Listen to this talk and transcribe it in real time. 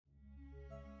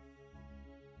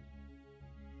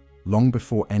Long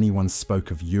before anyone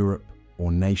spoke of Europe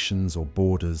or nations or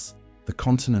borders, the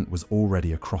continent was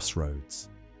already a crossroads.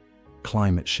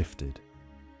 Climate shifted.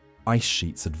 Ice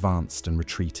sheets advanced and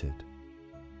retreated.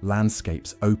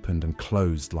 Landscapes opened and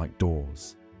closed like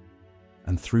doors.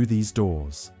 And through these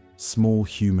doors, small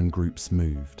human groups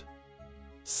moved.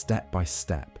 Step by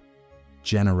step,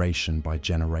 generation by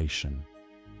generation.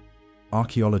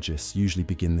 Archaeologists usually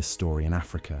begin this story in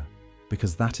Africa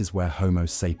because that is where Homo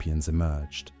sapiens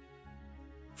emerged.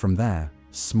 From there,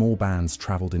 small bands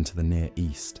traveled into the Near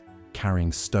East,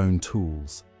 carrying stone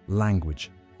tools, language,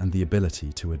 and the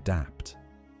ability to adapt.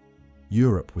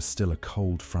 Europe was still a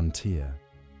cold frontier,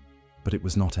 but it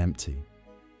was not empty.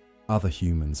 Other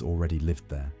humans already lived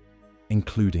there,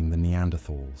 including the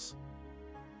Neanderthals.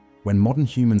 When modern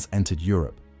humans entered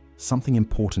Europe, something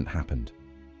important happened.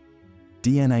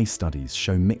 DNA studies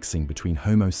show mixing between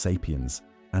Homo sapiens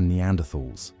and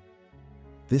Neanderthals.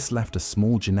 This left a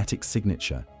small genetic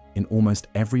signature in almost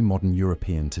every modern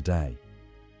European today,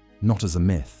 not as a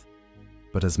myth,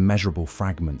 but as measurable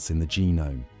fragments in the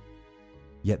genome.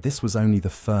 Yet this was only the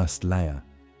first layer.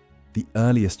 The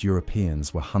earliest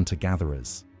Europeans were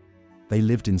hunter-gatherers. They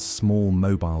lived in small,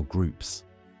 mobile groups.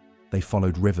 They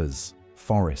followed rivers,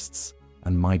 forests,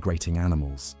 and migrating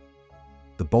animals.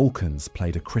 The Balkans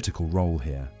played a critical role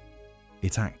here.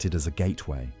 It acted as a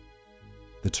gateway.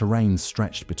 The terrain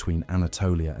stretched between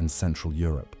Anatolia and Central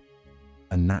Europe,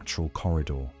 a natural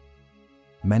corridor.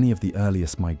 Many of the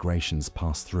earliest migrations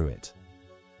passed through it.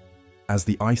 As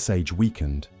the Ice Age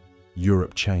weakened,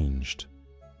 Europe changed.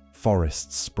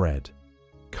 Forests spread,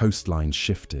 coastlines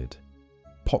shifted,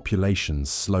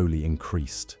 populations slowly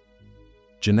increased.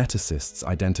 Geneticists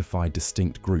identified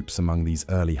distinct groups among these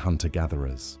early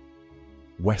hunter-gatherers: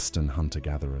 Western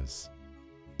hunter-gatherers,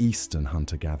 Eastern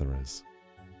hunter-gatherers,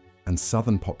 and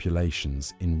southern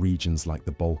populations in regions like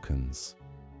the Balkans.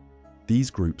 These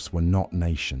groups were not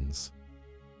nations.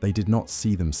 They did not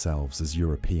see themselves as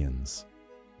Europeans,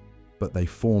 but they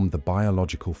formed the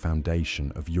biological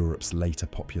foundation of Europe's later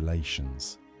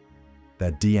populations.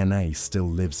 Their DNA still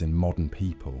lives in modern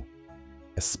people,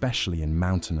 especially in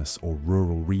mountainous or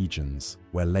rural regions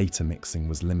where later mixing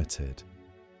was limited.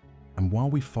 And while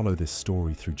we follow this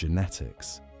story through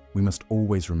genetics, we must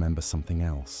always remember something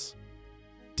else.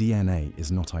 DNA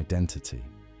is not identity.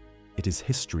 It is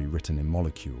history written in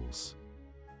molecules.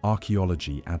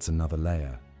 Archaeology adds another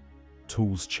layer.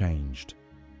 Tools changed.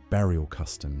 Burial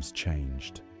customs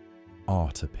changed.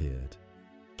 Art appeared.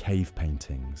 Cave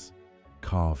paintings,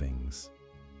 carvings,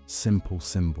 simple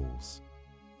symbols.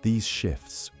 These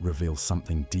shifts reveal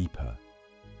something deeper.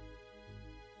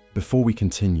 Before we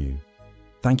continue,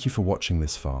 thank you for watching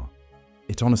this far.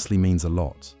 It honestly means a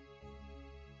lot.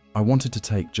 I wanted to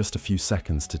take just a few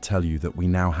seconds to tell you that we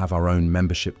now have our own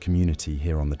membership community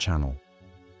here on the channel.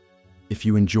 If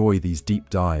you enjoy these deep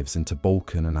dives into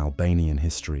Balkan and Albanian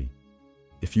history,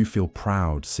 if you feel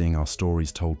proud seeing our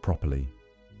stories told properly,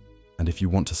 and if you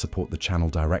want to support the channel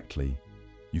directly,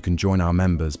 you can join our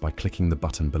members by clicking the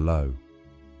button below.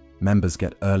 Members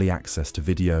get early access to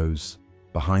videos,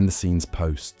 behind-the-scenes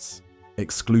posts,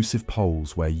 exclusive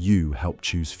polls where you help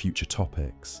choose future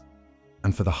topics.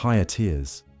 And for the higher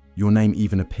tiers, your name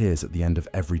even appears at the end of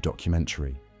every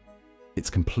documentary. It's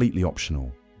completely optional,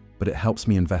 but it helps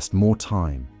me invest more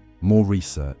time, more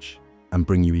research, and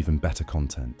bring you even better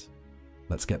content.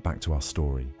 Let's get back to our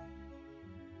story.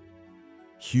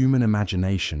 Human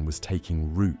imagination was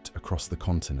taking root across the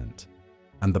continent,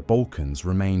 and the Balkans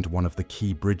remained one of the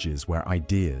key bridges where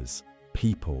ideas,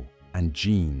 people, and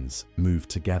genes moved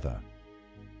together.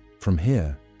 From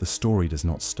here, the story does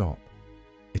not stop.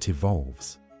 It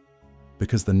evolves.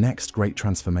 Because the next great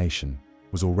transformation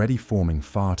was already forming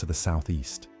far to the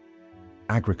southeast.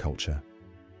 Agriculture,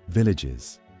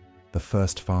 villages, the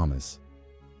first farmers.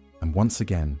 And once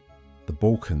again, the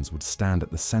Balkans would stand at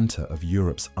the center of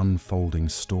Europe's unfolding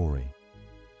story.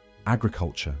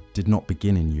 Agriculture did not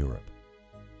begin in Europe.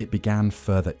 It began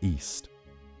further east,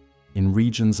 in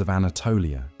regions of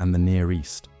Anatolia and the Near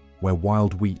East, where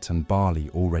wild wheat and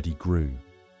barley already grew.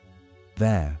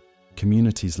 There,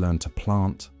 communities learned to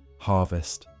plant,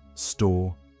 harvest,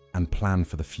 store, and plan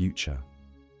for the future.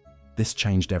 This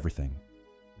changed everything.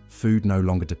 Food no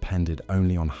longer depended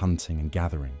only on hunting and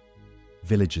gathering.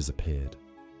 Villages appeared,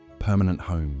 permanent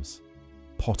homes,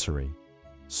 pottery,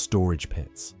 storage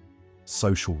pits,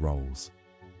 social roles,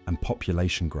 and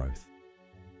population growth.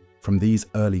 From these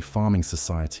early farming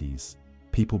societies,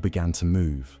 people began to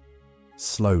move,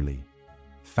 slowly,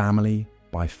 family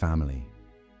by family,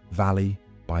 valley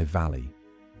by valley,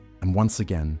 and once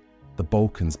again, the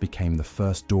Balkans became the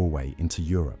first doorway into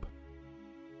Europe.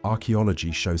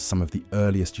 Archaeology shows some of the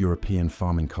earliest European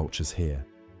farming cultures here.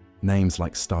 Names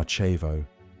like Starchevo,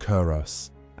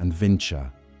 Kuros, and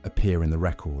Vincha appear in the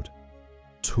record.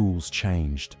 Tools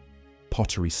changed,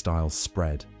 pottery styles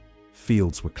spread,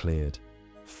 fields were cleared,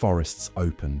 forests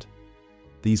opened.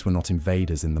 These were not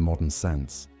invaders in the modern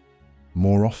sense.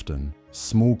 More often,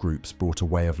 small groups brought a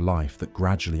way of life that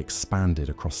gradually expanded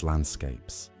across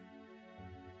landscapes.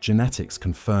 Genetics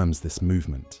confirms this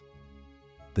movement.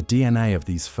 The DNA of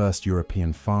these first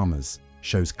European farmers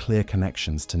shows clear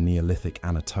connections to Neolithic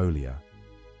Anatolia.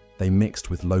 They mixed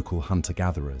with local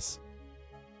hunter-gatherers.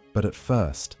 But at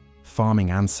first, farming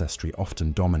ancestry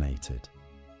often dominated.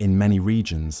 In many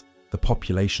regions, the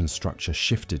population structure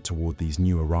shifted toward these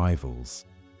new arrivals.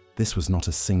 This was not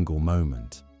a single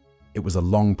moment. It was a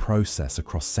long process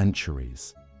across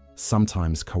centuries,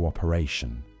 sometimes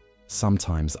cooperation,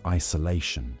 sometimes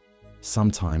isolation,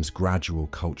 sometimes gradual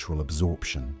cultural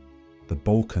absorption. The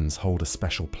Balkans hold a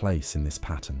special place in this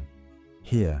pattern.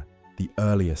 Here, the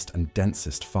earliest and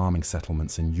densest farming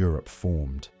settlements in Europe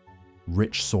formed.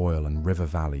 Rich soil and river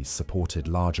valleys supported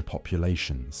larger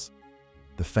populations.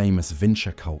 The famous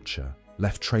Vincha culture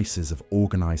left traces of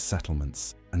organized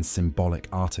settlements and symbolic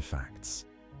artifacts.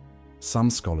 Some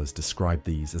scholars describe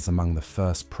these as among the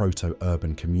first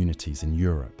proto-urban communities in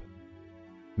Europe.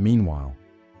 Meanwhile,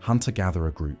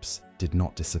 hunter-gatherer groups did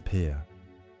not disappear.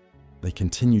 They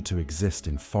continued to exist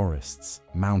in forests,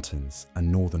 mountains,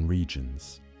 and northern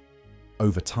regions.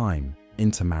 Over time,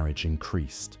 intermarriage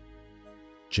increased.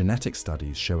 Genetic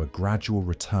studies show a gradual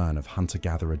return of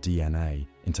hunter-gatherer DNA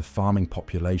into farming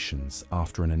populations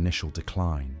after an initial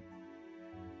decline.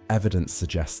 Evidence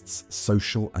suggests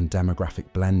social and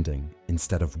demographic blending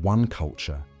instead of one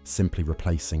culture simply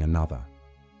replacing another.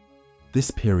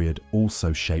 This period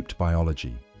also shaped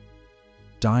biology.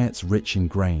 Diets rich in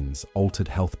grains altered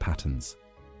health patterns.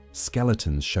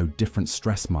 Skeletons showed different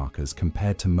stress markers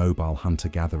compared to mobile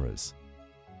hunter-gatherers.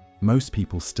 Most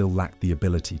people still lacked the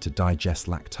ability to digest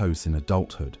lactose in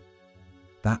adulthood.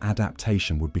 That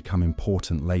adaptation would become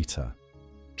important later.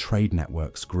 Trade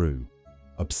networks grew.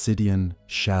 Obsidian,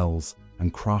 shells,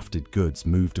 and crafted goods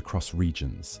moved across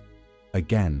regions.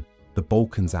 Again, the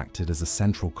Balkans acted as a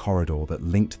central corridor that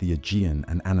linked the Aegean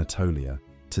and Anatolia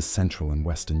to Central and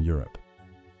Western Europe.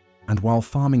 And while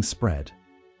farming spread,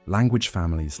 language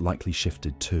families likely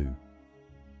shifted too.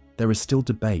 There is still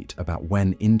debate about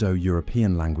when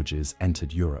Indo-European languages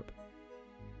entered Europe.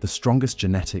 The strongest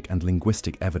genetic and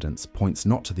linguistic evidence points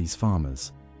not to these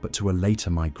farmers, but to a later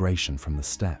migration from the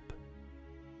steppe.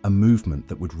 A movement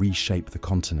that would reshape the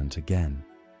continent again.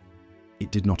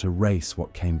 It did not erase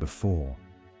what came before.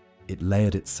 It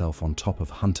layered itself on top of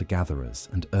hunter-gatherers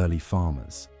and early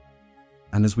farmers.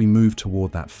 And as we move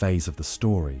toward that phase of the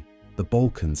story, the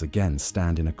Balkans again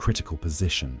stand in a critical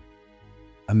position.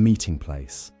 A meeting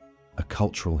place, a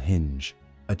cultural hinge,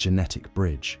 a genetic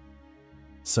bridge.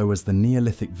 So as the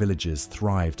Neolithic villages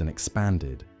thrived and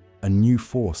expanded, a new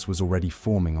force was already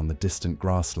forming on the distant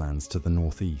grasslands to the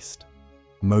northeast.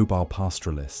 Mobile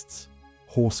pastoralists,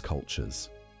 horse cultures,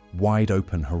 wide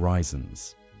open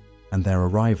horizons, and their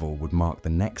arrival would mark the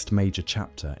next major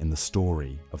chapter in the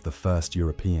story of the first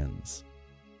Europeans.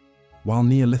 While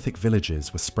Neolithic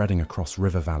villages were spreading across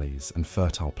river valleys and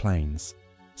fertile plains,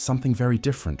 something very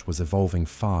different was evolving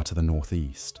far to the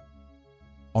northeast.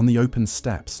 On the open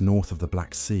steppes north of the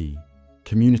Black Sea,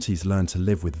 communities learned to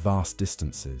live with vast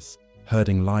distances,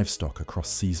 herding livestock across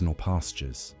seasonal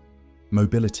pastures.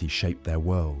 Mobility shaped their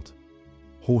world.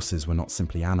 Horses were not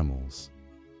simply animals.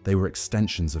 They were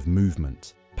extensions of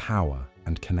movement, power,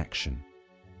 and connection.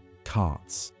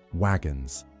 Carts,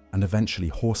 wagons, and eventually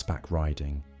horseback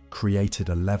riding created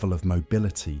a level of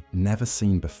mobility never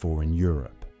seen before in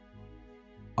Europe.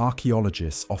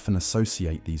 Archaeologists often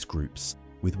associate these groups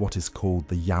with what is called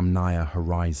the Yamnaya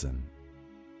horizon.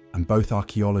 And both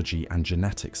archaeology and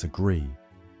genetics agree.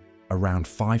 Around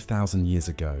 5,000 years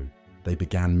ago, they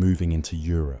began moving into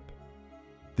Europe.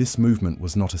 This movement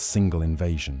was not a single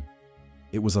invasion.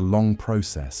 It was a long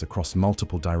process across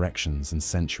multiple directions and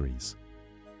centuries.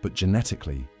 But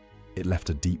genetically, it left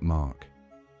a deep mark.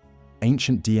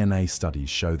 Ancient DNA studies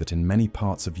show that in many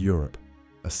parts of Europe,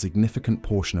 a significant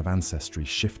portion of ancestry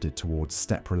shifted towards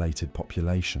steppe-related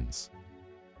populations.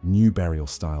 New burial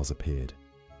styles appeared: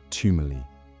 tumuli,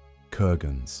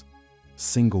 kurgans,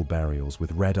 single burials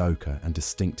with red ochre and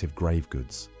distinctive grave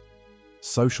goods.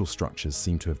 Social structures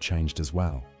seem to have changed as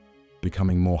well,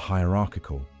 becoming more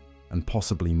hierarchical and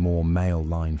possibly more male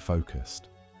line focused.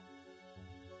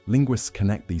 Linguists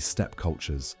connect these steppe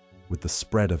cultures with the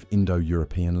spread of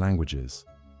Indo-European languages,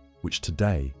 which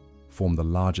today form the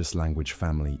largest language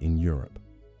family in Europe.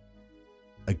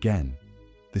 Again,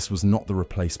 This was not the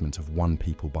replacement of one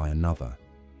people by another.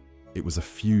 It was a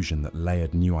fusion that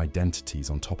layered new identities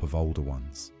on top of older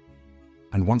ones.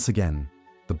 And once again,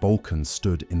 the Balkans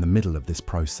stood in the middle of this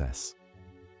process.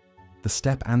 The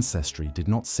steppe ancestry did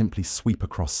not simply sweep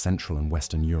across Central and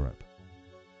Western Europe.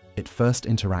 It first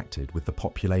interacted with the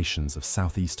populations of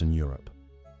Southeastern Europe,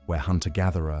 where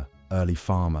hunter-gatherer, early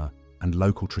farmer, and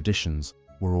local traditions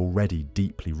were already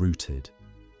deeply rooted.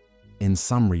 In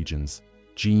some regions,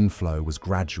 gene flow was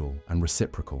gradual and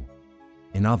reciprocal.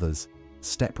 In others,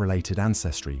 steppe-related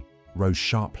ancestry rose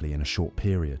sharply in a short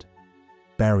period.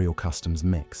 Burial customs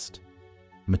mixed.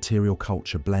 Material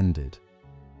culture blended.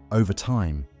 Over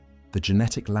time, the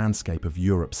genetic landscape of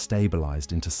Europe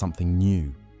stabilized into something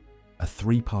new, a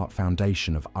three-part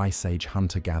foundation of Ice Age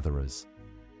hunter-gatherers,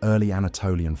 early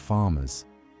Anatolian farmers,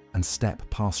 and steppe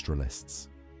pastoralists.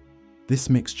 This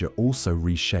mixture also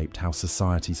reshaped how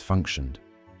societies functioned.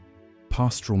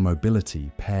 Pastoral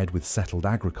mobility paired with settled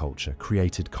agriculture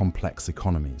created complex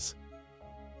economies.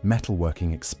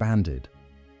 Metalworking expanded.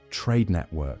 Trade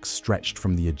networks stretched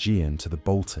from the Aegean to the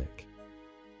Baltic.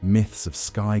 Myths of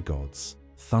sky gods,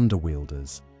 thunder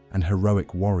wielders, and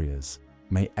heroic warriors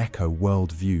may echo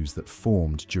world views that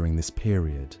formed during this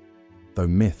period, though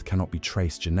myth cannot be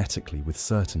traced genetically with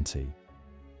certainty.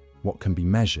 What can be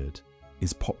measured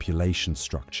is population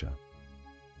structure.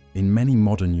 In many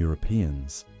modern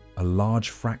Europeans, a large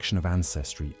fraction of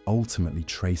ancestry ultimately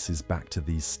traces back to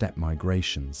these steppe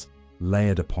migrations,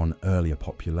 layered upon earlier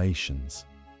populations.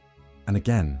 And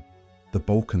again, the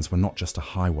Balkans were not just a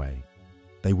highway,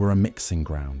 they were a mixing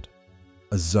ground,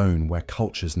 a zone where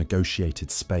cultures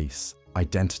negotiated space,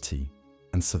 identity,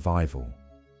 and survival.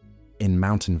 In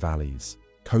mountain valleys,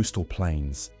 coastal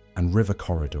plains, and river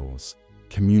corridors,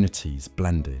 communities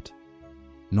blended.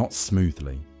 Not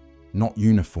smoothly, not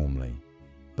uniformly,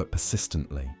 but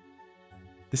persistently.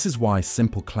 This is why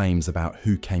simple claims about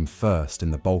who came first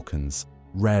in the Balkans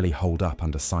rarely hold up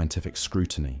under scientific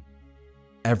scrutiny.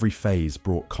 Every phase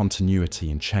brought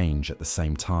continuity and change at the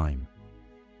same time.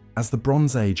 As the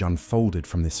Bronze Age unfolded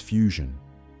from this fusion,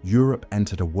 Europe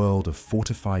entered a world of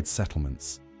fortified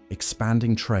settlements,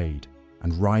 expanding trade,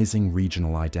 and rising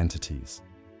regional identities.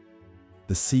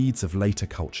 The seeds of later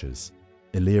cultures,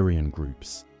 Illyrian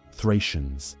groups,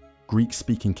 Thracians,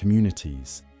 Greek-speaking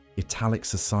communities, Italic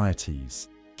societies,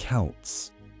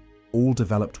 Celts, all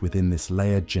developed within this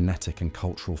layered genetic and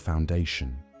cultural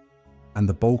foundation. And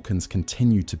the Balkans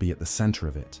continued to be at the center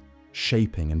of it,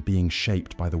 shaping and being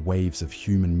shaped by the waves of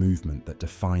human movement that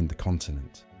defined the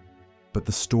continent. But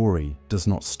the story does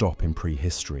not stop in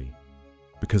prehistory,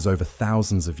 because over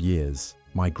thousands of years,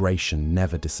 migration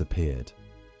never disappeared.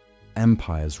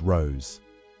 Empires rose,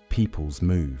 peoples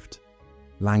moved,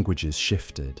 languages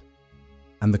shifted,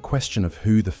 and the question of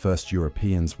who the first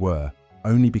Europeans were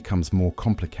only becomes more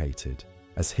complicated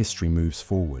as history moves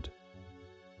forward.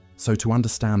 So to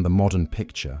understand the modern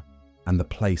picture and the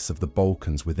place of the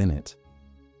Balkans within it,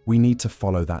 we need to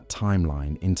follow that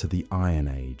timeline into the Iron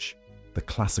Age, the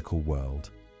classical world,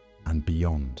 and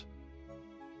beyond.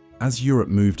 As Europe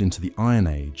moved into the Iron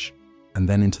Age and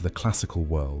then into the classical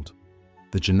world,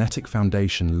 the genetic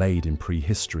foundation laid in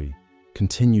prehistory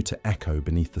continued to echo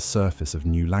beneath the surface of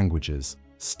new languages,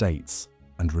 states,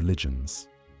 and religions.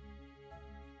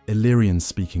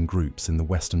 Illyrian-speaking groups in the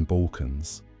Western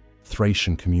Balkans,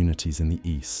 Thracian communities in the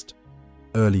east,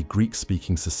 early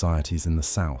Greek-speaking societies in the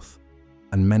south,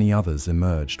 and many others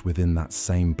emerged within that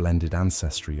same blended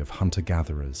ancestry of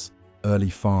hunter-gatherers, early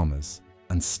farmers,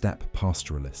 and steppe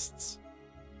pastoralists.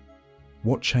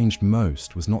 What changed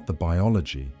most was not the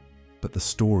biology, but the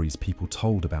stories people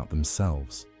told about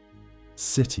themselves.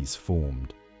 Cities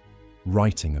formed,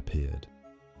 writing appeared,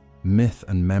 myth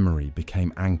and memory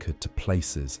became anchored to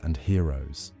places and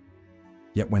heroes.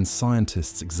 Yet when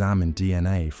scientists examine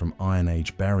DNA from Iron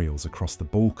Age burials across the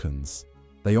Balkans,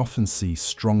 they often see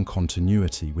strong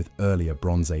continuity with earlier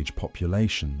Bronze Age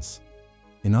populations.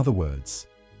 In other words,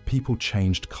 people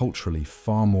changed culturally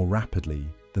far more rapidly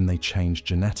than they changed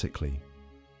genetically.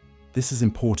 This is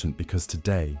important because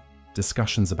today,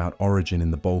 discussions about origin in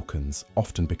the Balkans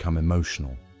often become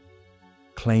emotional.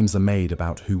 Claims are made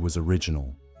about who was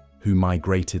original, who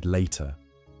migrated later,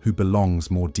 who belongs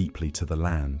more deeply to the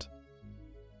land.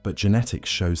 But genetics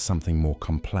shows something more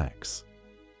complex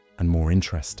and more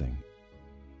interesting.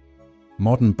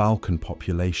 Modern Balkan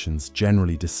populations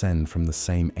generally descend from the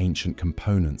same ancient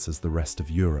components as the rest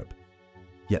of Europe,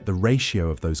 yet the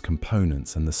ratio of those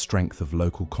components and the strength of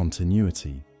local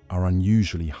continuity are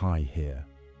unusually high here.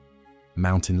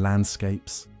 Mountain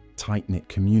landscapes, tight-knit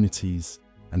communities,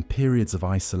 and periods of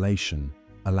isolation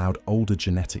allowed older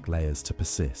genetic layers to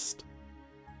persist.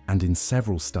 And in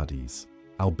several studies,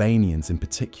 Albanians in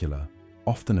particular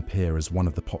often appear as one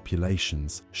of the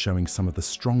populations showing some of the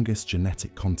strongest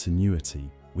genetic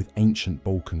continuity with ancient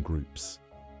Balkan groups,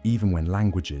 even when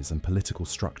languages and political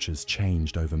structures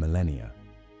changed over millennia.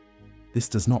 This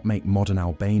does not make modern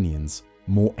Albanians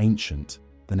more ancient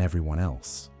than everyone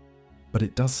else, but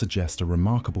it does suggest a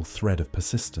remarkable thread of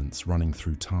persistence running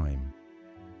through time.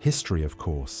 History, of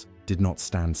course, did not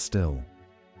stand still.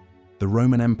 The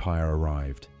Roman Empire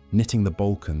arrived, knitting the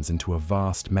Balkans into a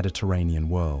vast Mediterranean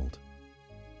world.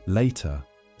 Later,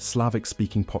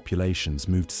 Slavic-speaking populations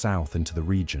moved south into the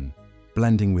region,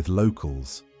 blending with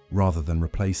locals rather than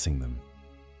replacing them.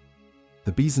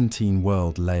 The Byzantine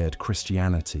world layered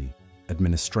Christianity,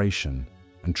 administration,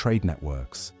 and trade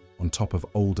networks on top of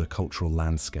older cultural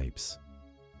landscapes.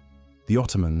 The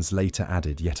Ottomans later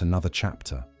added yet another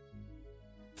chapter.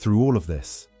 Through all of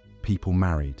this, people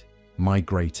married,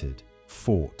 migrated,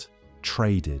 fought,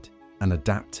 traded, and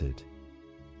adapted.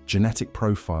 Genetic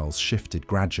profiles shifted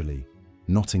gradually,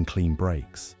 not in clean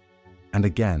breaks. And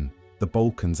again, the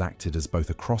Balkans acted as both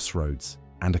a crossroads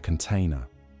and a container,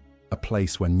 a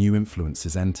place where new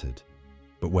influences entered,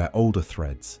 but where older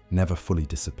threads never fully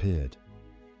disappeared.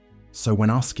 So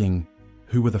when asking,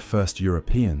 who were the first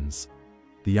Europeans,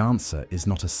 the answer is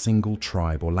not a single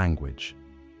tribe or language.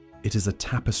 It is a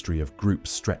tapestry of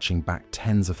groups stretching back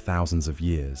tens of thousands of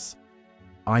years.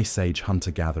 Ice Age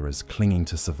hunter-gatherers clinging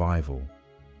to survival,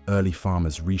 early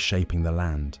farmers reshaping the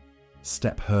land,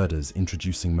 steppe herders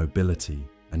introducing mobility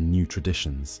and new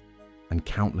traditions, and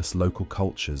countless local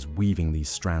cultures weaving these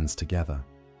strands together.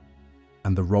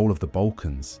 And the role of the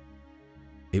Balkans?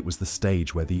 It was the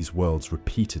stage where these worlds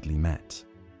repeatedly met.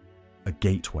 A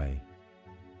gateway,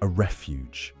 a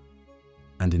refuge,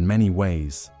 and in many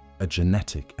ways, a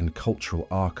genetic and cultural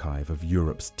archive of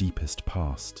Europe's deepest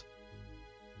past.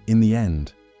 In the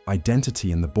end,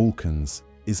 identity in the Balkans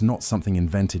is not something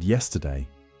invented yesterday,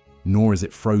 nor is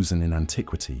it frozen in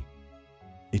antiquity.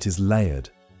 It is layered,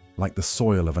 like the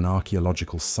soil of an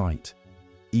archaeological site,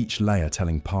 each layer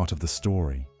telling part of the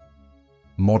story.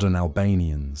 Modern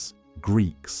Albanians,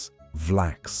 Greeks,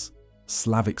 Vlachs,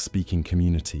 Slavic-speaking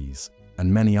communities,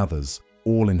 and many others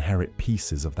all inherit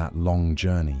pieces of that long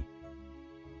journey.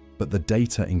 But the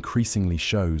data increasingly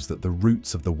shows that the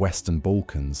roots of the Western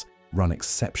Balkans run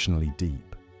exceptionally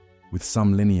deep, with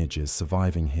some lineages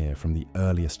surviving here from the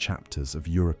earliest chapters of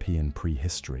European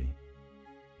prehistory.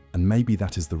 And maybe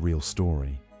that is the real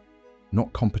story.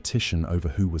 Not competition over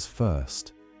who was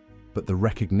first, but the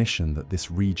recognition that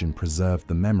this region preserved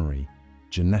the memory,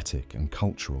 genetic and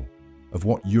cultural, of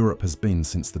what Europe has been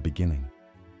since the beginning.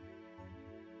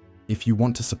 If you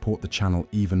want to support the channel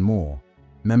even more,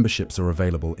 memberships are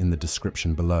available in the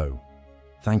description below.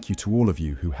 Thank you to all of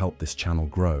you who helped this channel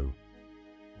grow.